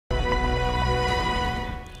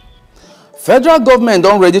Federal government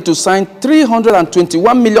don ready to sign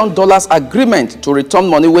 $321 million agreement to return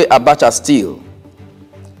money wey Abacha steal.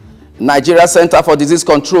 Nigeria Center for Disease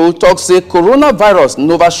Control talk say coronavirus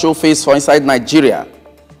never show face for inside Nigeria.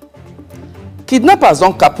 Kidnappers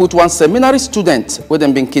don kaput one seminary student wey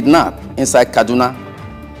dem been kidnap inside Kaduna.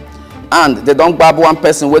 And they don gbab one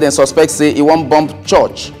person wey dem suspect say he wan bomb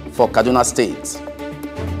church for Kaduna State.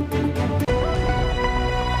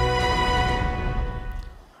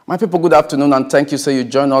 My people, good afternoon and thank you say you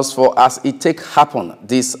join us for As It Take Happen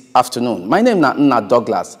this afternoon. My name is Nna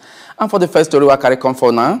Douglas. And for the first story we carry come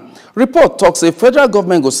for now, report talks a federal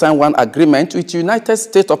government will sign one agreement with United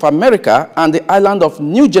States of America and the island of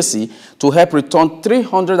Ncdc to help return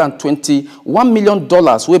 $321 million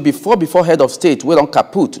wey before head of state wey don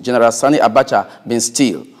kaput General Sani Abacha been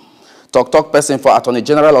steal. Talk person for Attorney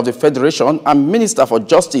General of the Federation and Minister for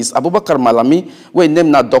Justice Abubakar Malami, wey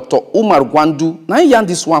name na Dr. Umar Gwandu, na yarn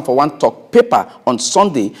this one for one talk paper on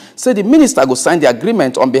Sunday, say the minister go sign the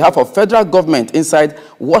agreement on behalf of federal government inside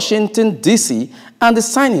Washington, D.C., and the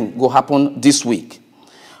signing go happen this week.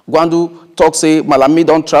 Gwandu talk say Malami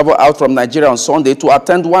don travel out from Nigeria on Sunday to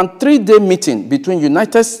attend one 3-day meeting between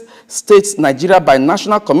United States Nigeria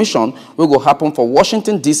Binational Commission will go happen for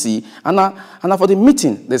Washington, D.C., and for the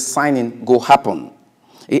meeting, the signing go happen.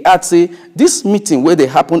 He add say this meeting where they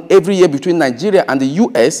happen every year between Nigeria and the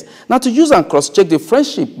U.S. now to use and cross-check the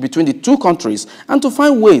friendship between the two countries and to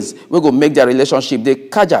find ways we go make their relationship they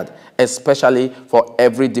kajad, especially for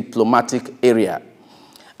every diplomatic area.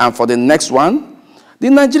 And for the next one, the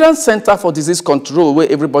Nigerian Center for Disease Control, where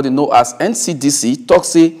everybody know as Ncdc, talk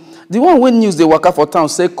say the one when news they work out for town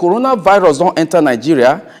say coronavirus don't enter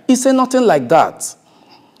Nigeria, he say nothing like that.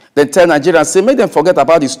 They tell Nigerians say make them forget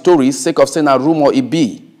about the story sake of saying a rumor it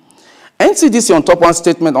be. Ncdc on top one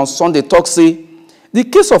statement on Sunday talk say the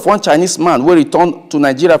case of one Chinese man who returned to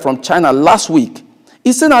Nigeria from China last week,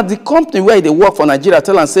 he said that the company where they work for Nigeria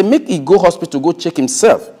tell and say make he go hospital go check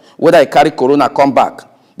himself whether he carry corona come back.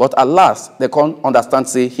 But alas, they can't understand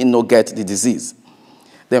say he no get the disease.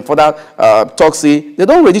 Then further talk say they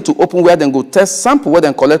don't ready to open where they go test sample where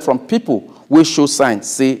they collect from people who show signs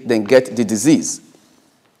say they get the disease.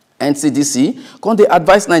 Ncdc can they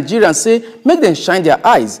advise Nigerians say make them shine their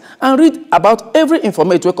eyes and read about every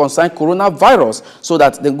information wey concern coronavirus so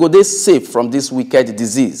that they go they safe from this wicked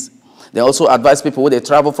disease. They also advise people when they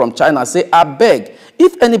travel from China say abeg,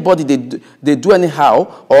 if anybody they do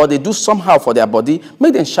anyhow or they do somehow for their body,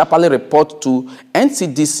 make them sharply report to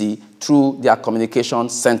Ncdc through their communication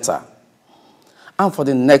center. And for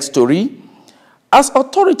the next story, as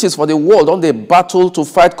authorities for the world on the battle to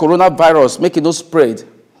fight coronavirus, make it no spread,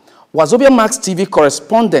 Wazobia Max TV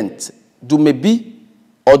correspondent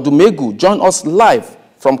Dumegu join us live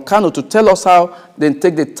from Kano to tell us how they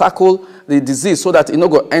take the tackle the disease so that it no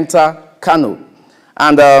go enter Kano.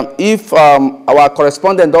 And if our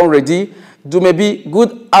correspondent don't ready, Dumebi,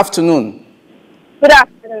 good afternoon. Good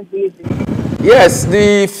afternoon, David. Yes,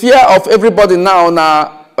 the fear of everybody now,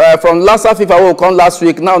 from Lassa fever will come last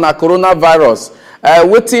week, now coronavirus.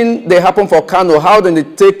 Waiting they happen for Kano, how do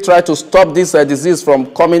they try to stop this disease from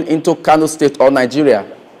coming into Kano State or Nigeria?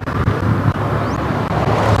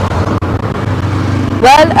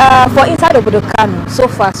 Well, for inside of Kano, so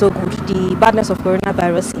far so good. The badness of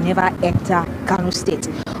coronavirus never enter Kano State.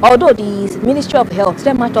 Although the Ministry of Health,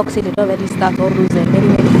 them might talk say they already start all those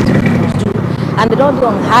many things to do, and they don't do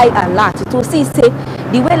on high alert to see say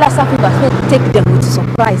the way Lassa fever take them with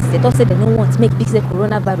surprise. They don't say they don't want to make this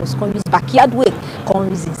coronavirus come use backyard way, come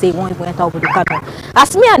reason say won't even enter Kano.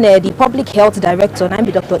 As me and the public health director, I'm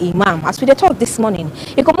Dr. Imam, as we talk this morning,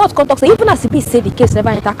 he come out contact say even as he say the case never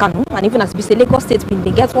enter Kano, and even as we say Lagos State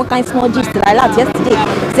they get one kind of small gist like that yesterday.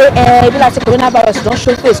 Say even like coronavirus don't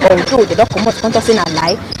show face, although they don't come out contact saying a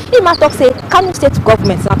lie. He might talk say Kano State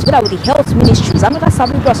government now together with the health ministries, another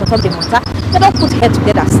service on top of the matter, they don't put head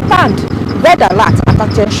together, stand, red alert and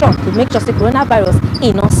attention to make sure the coronavirus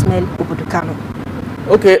in not smell over Kano.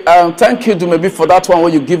 Okay, thank you, Dumebi, for that one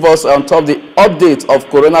where you give us on top the update of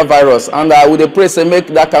coronavirus. And I would pray say make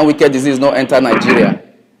that kind of wicked disease not enter Nigeria.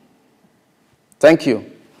 Thank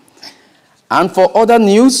you. And for other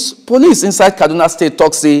news, police inside Kaduna State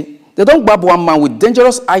talk say they don't grab one man with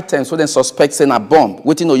dangerous items so they suspect saying a bomb,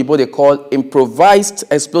 within Oyibo they call improvised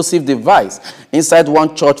explosive device inside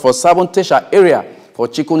one church for Sabontesha area for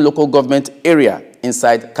Chikun local government area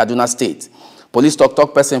inside Kaduna State. Police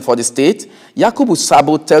talk person for the state, Yakubu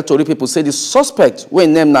Sabo, tell Tori people say the suspect,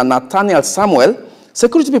 when named Nathaniel Samuel,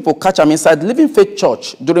 security people catch him inside Living Faith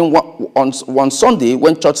Church during one Sunday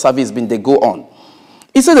when church service been they go on.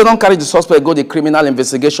 He said they don't carry the suspect go to the criminal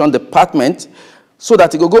investigation department so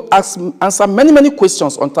that he go answer many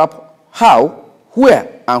questions on top how,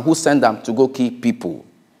 where, and who sent them to go kill people.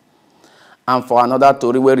 And for another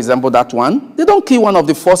story wey resemble that one, they don't kill one of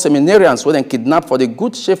the 4 seminarians when they kidnapped for the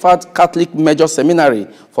Good Shepherd Catholic Major Seminary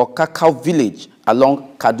for Kakao Village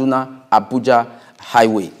along Kaduna-Abuja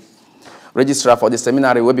Highway. Registrar for the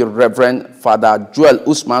seminary will be Reverend Father Joel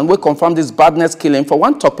Usman, will confirm this badness killing. For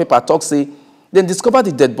one talk paper talk say, they discovered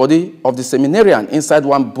the dead body of the seminarian inside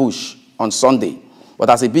one bush on Sunday. But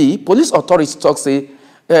as it be, police authorities talk say,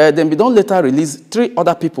 then we don't later release 3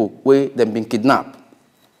 other people where they've been kidnapped.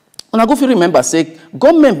 And I go if you remember, say,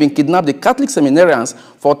 government been kidnapped the Catholic seminarians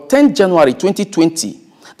for 10 January 2020.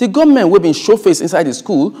 The government will been show face inside the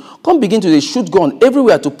school, come begin to shoot gun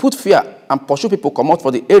everywhere to put fear and pursue people come out for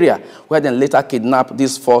the area where then later kidnap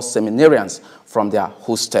these 4 seminarians from their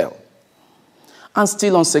hostel. And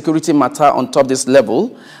still on security matter on top this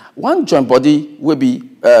level, one joint body will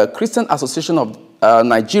be Christian Association of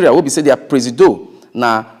Nigeria, will be say their presido,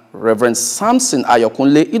 na Reverend Samson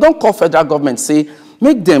Ayokunle. He don't call federal government, say,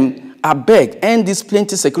 make them abeg end these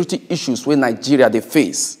plenty security issues where Nigeria they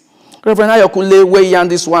face. Reverend Ayokunle weigh in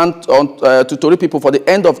this one on, to Tori people for the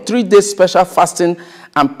end of 3-day special fasting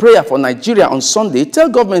and prayer for Nigeria on Sunday. Tell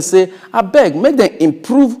government, say, abeg make them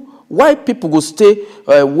improve why people go stay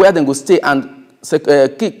where they go stay and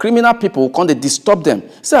criminal people can't they disturb them.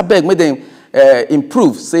 Say, abeg make them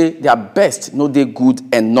improve, say their best, no they good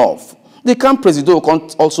enough. The camp president can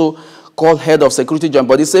also call head of security joint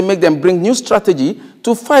body, say make them bring new strategy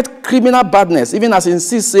to fight criminal badness, even as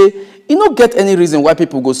insist say, you don't get any reason why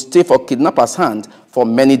people go stay for kidnappers' hand for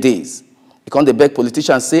many days. You can't beg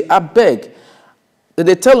politicians say, I beg.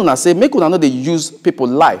 They tell una say, make una know they use people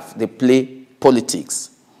life, they play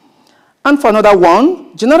politics. And for another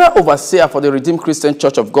one, General Overseer for the Redeemed Christian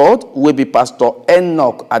Church of God will be Pastor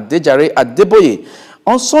Enoch Adejare Adeboye.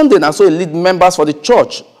 On Sunday, now so he lead members for the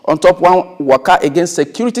church on top one waka against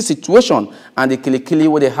security situation and the kilikili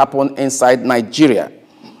where they happen inside Nigeria.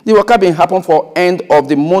 The waka been happen for end of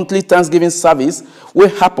the monthly Thanksgiving service will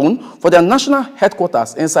happen for their national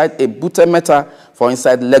headquarters inside Ebute Meta for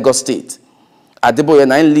inside Lagos State. Adeboye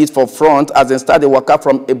Nine lead for front as they start the waka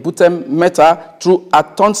from Ebute Meta through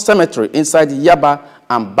Aton Cemetery inside Yaba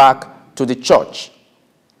and back to the church.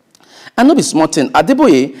 And no be small thing,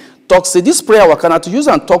 Adeboye talk say this prayer waka to use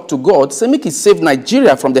and talk to God, say make it save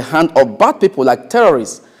Nigeria from the hand of bad people like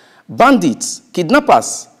terrorists, bandits,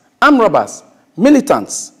 kidnappers, armed robbers,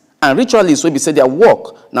 militants, and ritualists will be say their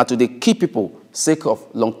work now to they keep people sake of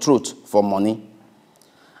long throat for money.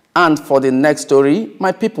 And for the next story,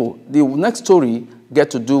 my people, the next story get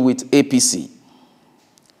to do with APC.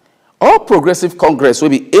 All Progressive Congress will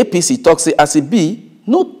be APC talk say as it be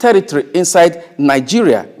no territory inside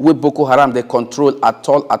Nigeria where Boko Haram they control at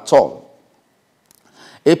all.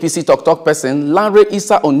 APC talk person Lanre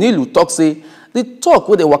Issa Onilu talk say the talk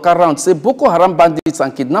where they walk around say Boko Haram bandits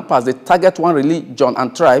and kidnappers they target one religion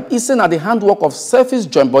and tribe is saying at the handwork of selfish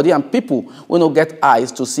joint body and people who no get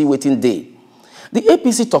eyes to see waiting day. The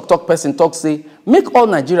APC talk person talk say make all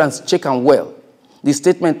Nigerians check and well. The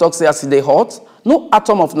statement talk say as they hot, no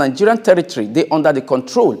atom of Nigerian territory they under the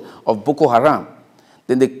control of Boko Haram.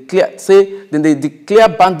 Then they declare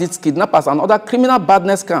bandits, kidnappers, and other criminal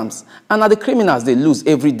badness camps, and are the criminals they lose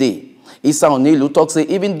every day. Issa Onilu talks say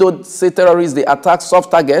even though say terrorists they attack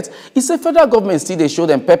soft targets, he say federal government still they show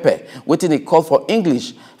them pepper, waiting a call for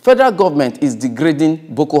English. Federal government is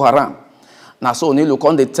degrading Boko Haram. Now so Onilu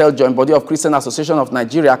can they tell joint body of Christian Association of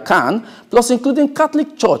Nigeria can, plus including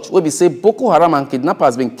Catholic Church, where we say Boko Haram and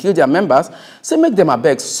kidnappers been killed their members, say make them a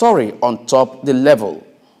beg sorry on top the level.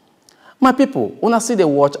 My people, when I see the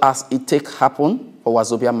watch as it take happen for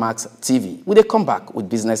Wazobia Max TV, will they come back with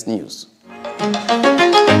business news?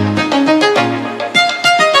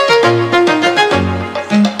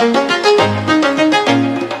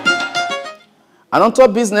 And on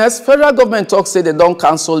top business, federal government talks say they don't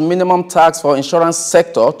cancel minimum tax for insurance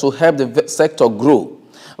sector to help the sector grow.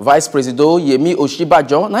 Vice President Yemi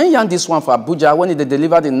Oshibajo, now he yarn this one for Abuja when he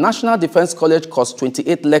delivered the National Defense College Course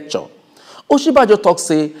 28 lecture. Oshibajo talks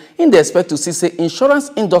say, they expect to see say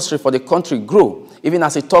insurance industry for the country grow, even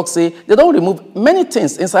as he talks say they don't remove many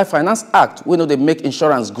things inside Finance Act we know they make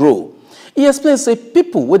insurance grow. He explains say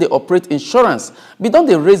people where they operate insurance, but don't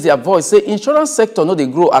they raise their voice say insurance sector no they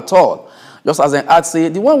grow at all. Just as an add say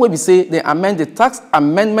the one way we say they amend the tax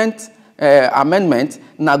amendment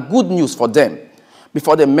na good news for them.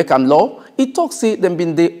 Before they make an law, he talks say them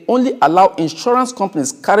been they only allow insurance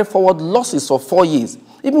companies carry forward losses for 4 years.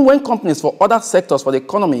 Even when companies for other sectors for the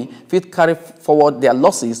economy fit carry forward their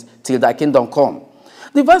losses till their kingdom come.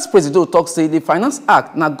 The Vice President talks say the Finance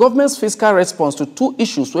Act na government's fiscal response to two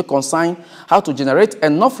issues wey concern how to generate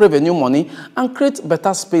enough revenue money and create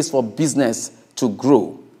better space for business to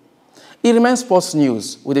grow. It remains sports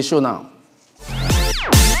news with the show now.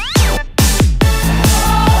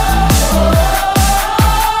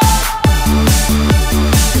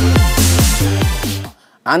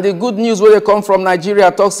 And the good news where they come from Nigeria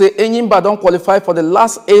talks say Enyimba don't qualify for the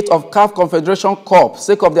last 8 of CAF Confederation Cup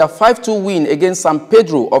sake of their 5-2 win against San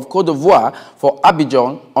Pedro of Cote d'Ivoire for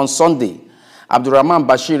Abidjan on Sunday. Abdurrahman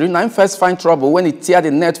Bashiri now first find trouble when he teared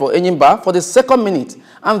the net for Enyimba for the 2nd minute,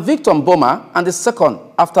 and Victor Mboma and the second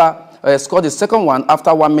after scored the second one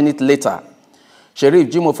after 1 minute later. Sheriff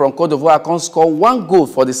Jimo from Cote d'Ivoire can score 1 goal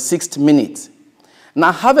for the 6th minute.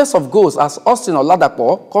 Now harvest of goals as Austin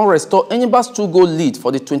Oladapo can restore Enyimba's 2-goal lead for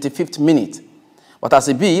the 25th minute. But as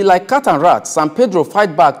it be, like cat and rat, San Pedro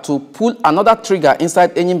fight back to pull another trigger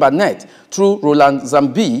inside Enyimba net through Roland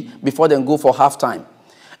Zambi before they go for halftime.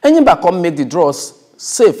 Enyimba come make the draws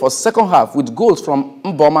safe for second half with goals from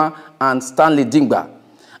Mboma and Stanley Dingba.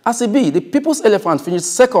 As it be, the People's Elephant finished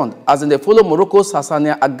second as they follow Morocco's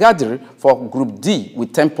Hassania Agadir for Group D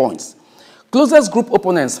with 10 points. Closest group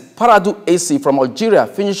opponents, Paradu AC from Algeria,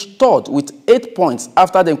 finished third with 8 points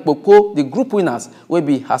after they Poko, the group winners, will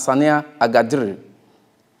be Hassania Agadir.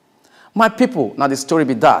 My people, now the story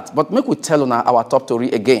be that, but make we tell on our top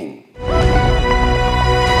story again.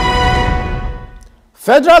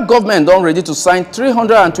 Federal government don ready to sign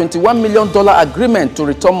 $321 million agreement to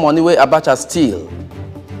return money where Abacha steal.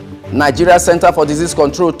 Nigeria Center for Disease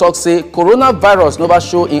Control talks say coronavirus never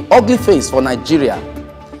show in ugly face for Nigeria.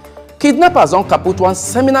 Kidnappers don kaput one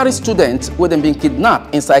seminary student where they been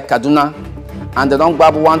kidnapped inside Kaduna, and they don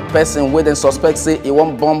grab one person where they suspect say he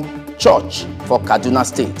won't bomb church for Kaduna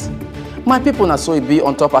State. My people, na so it be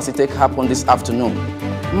on top as it take happen this afternoon.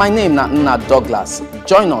 My name na Nna Douglas.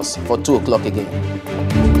 Join us for 2 o'clock again.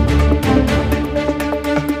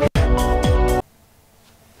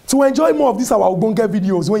 To enjoy more of these our Ogbonge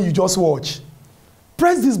videos when you just watch,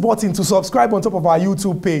 press this button to subscribe on top of our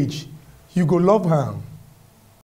YouTube page. You go love am.